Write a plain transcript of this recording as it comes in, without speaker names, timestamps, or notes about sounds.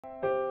In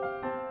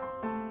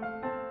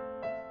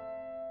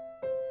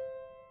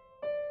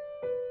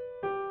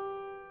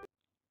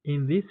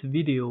this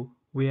video,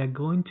 we are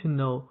going to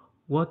know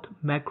what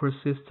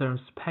microsystems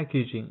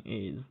packaging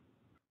is.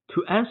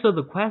 To answer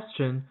the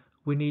question,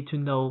 we need to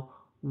know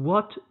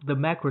what the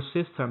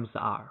microsystems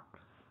are.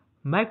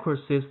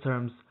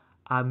 Microsystems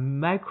are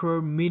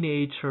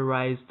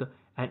micro-miniaturized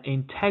and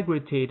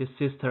integrated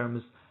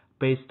systems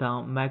based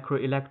on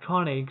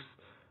microelectronics,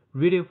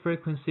 radio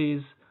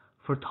frequencies,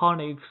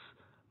 photonics,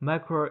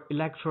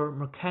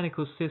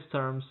 microelectromechanical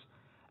systems,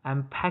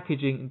 and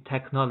packaging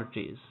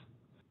technologies.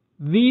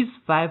 These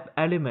 5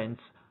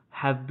 elements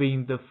have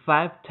been the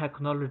 5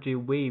 technology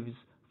waves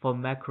for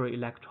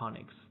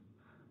microelectronics.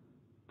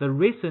 The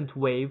recent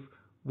wave,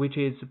 which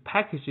is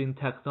packaging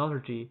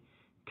technology,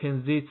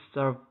 consists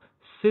of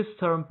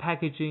system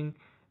packaging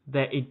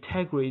that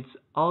integrates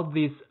all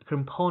these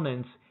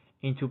components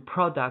into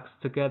products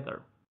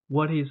together.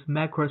 What is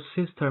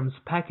microsystems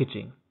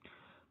packaging?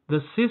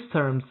 The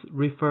systems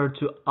refer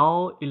to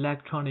all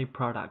electronic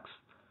products.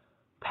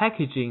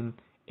 Packaging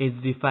is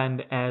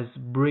defined as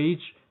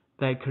bridge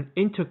that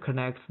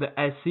interconnects the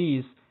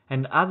ICs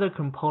and other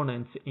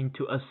components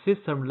into a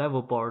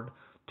system-level board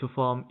to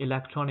form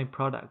electronic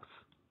products.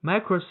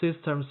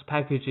 Microsystems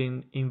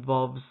packaging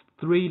involves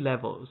 3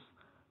 levels.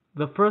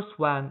 The first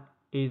one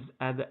is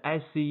at the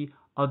IC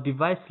or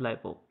device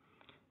level.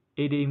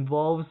 It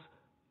involves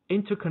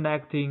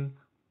interconnecting,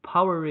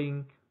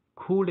 powering,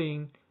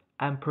 cooling,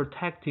 and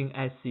protecting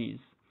ICs.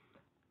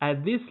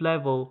 At this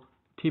level,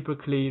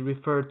 typically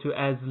referred to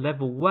as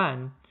level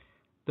 1,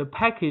 the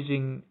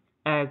packaging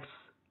acts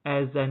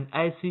as an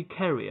IC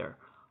carrier,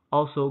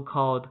 also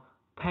called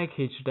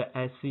packaged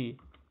IC.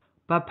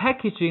 But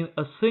packaging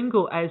a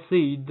single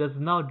IC does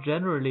not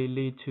generally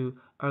lead to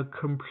a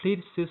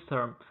complete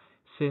system,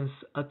 since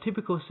a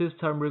typical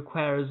system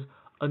requires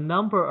a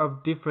number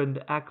of different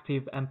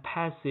active and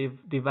passive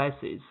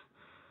devices.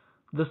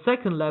 The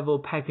second level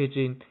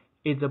packaging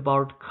is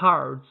about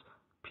cards,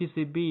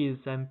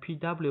 PCBs, and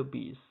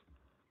PWBs.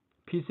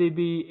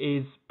 PCB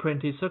is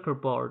printed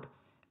circuit board,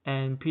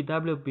 and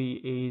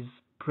PWB is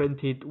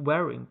printed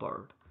wiring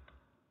board.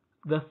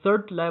 The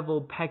third level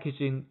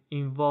packaging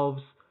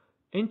involves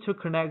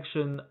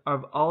interconnection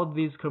of all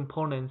these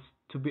components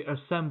to be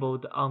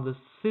assembled on the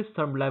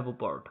system level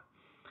board.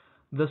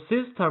 The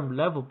system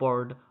level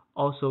board,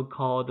 also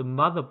called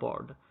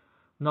motherboard,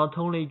 not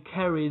only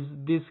carries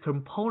these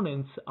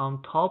components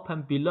on top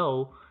and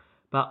below,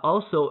 but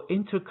also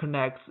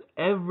interconnects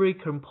every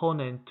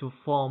component to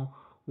form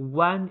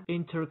one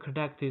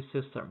interconnected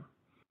system.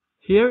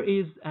 Here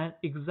is an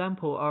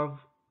example of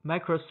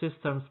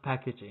microsystems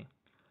packaging.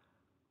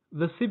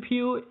 The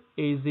CPU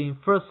is in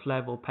first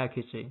level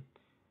packaging,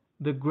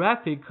 the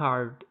graphic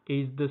card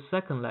is the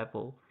second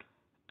level,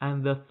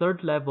 and the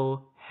third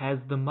level has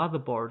the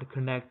motherboard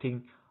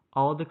connecting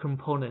all the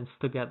components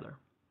together.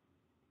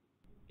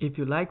 If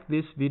you like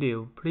this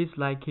video, please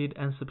like it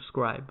and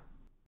subscribe.